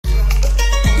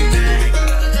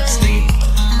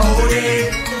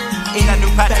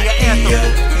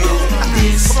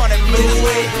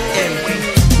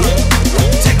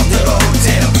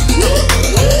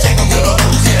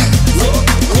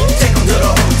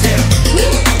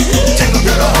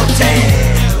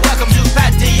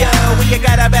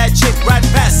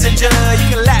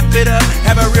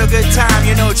real good time,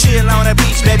 you know, chill on the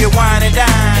beach, baby, wine and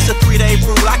dine. It's a 3-day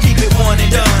rule, I keep it one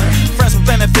and done. Friends with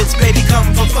benefits, baby,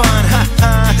 come for fun.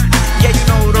 Yeah, you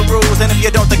know the rules, and if you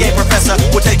don't, the game professor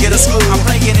will take you to school. I'm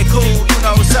playing it cool, you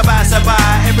know, sabah.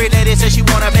 Every lady says she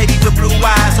want a baby with blue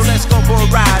eyes, so let's go for a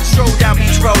ride, stroll down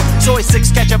Beach Road. Soy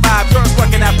 6, catch a vibe, girls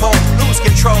working that pole, lose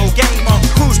control, game on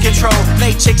cruise control.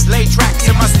 Lay chicks, lay tracks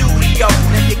in my studio.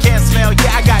 And if you can't smell,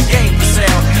 yeah, I got game for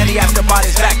sale. And the after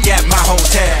party's back at my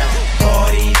hotel.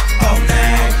 Party all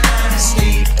night,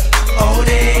 sleep all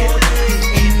day.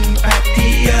 In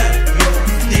Pattaya,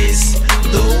 this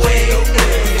the way.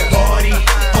 Party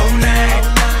all night,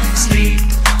 sleep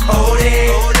all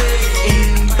day.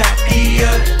 In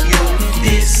Pattaya,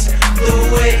 this the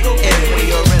way.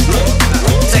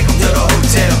 Take 'em to the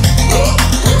hotel.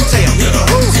 Take 'em to the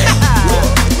hotel.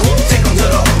 Take 'em to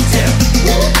the hotel.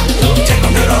 Take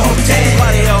 'em to the hotel.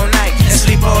 Party all night and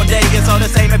sleep all day. It's all the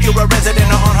same if you're a resident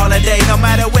or on holiday. No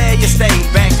matter where you stay,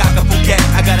 Bangkok or Phuket,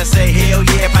 I gotta say hell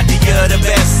yeah, Pattaya the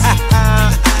best.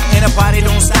 And the party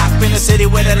don't stop in the city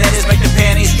where the ladies make the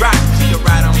panties drop. Keep it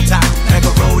right on top, like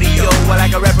a rodeo, or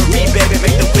like a referee, baby,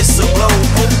 make the whistle blow.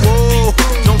 Oh, whoa,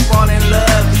 don't fall in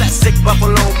love, 'cause that sick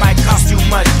buffalo might cost you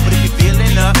much. But if you're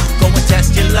feeling up, go and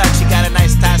test your luck. She got a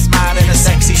nice Thai smile and a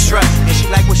sexy strut, and she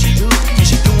like what she do, and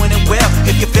she doing it well.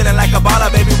 If you're feeling like a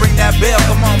baller, baby, ring that bell.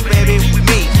 Come on, baby, with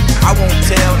me, I won't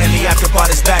tell. And the after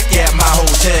party's back at my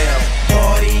hotel.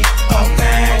 Party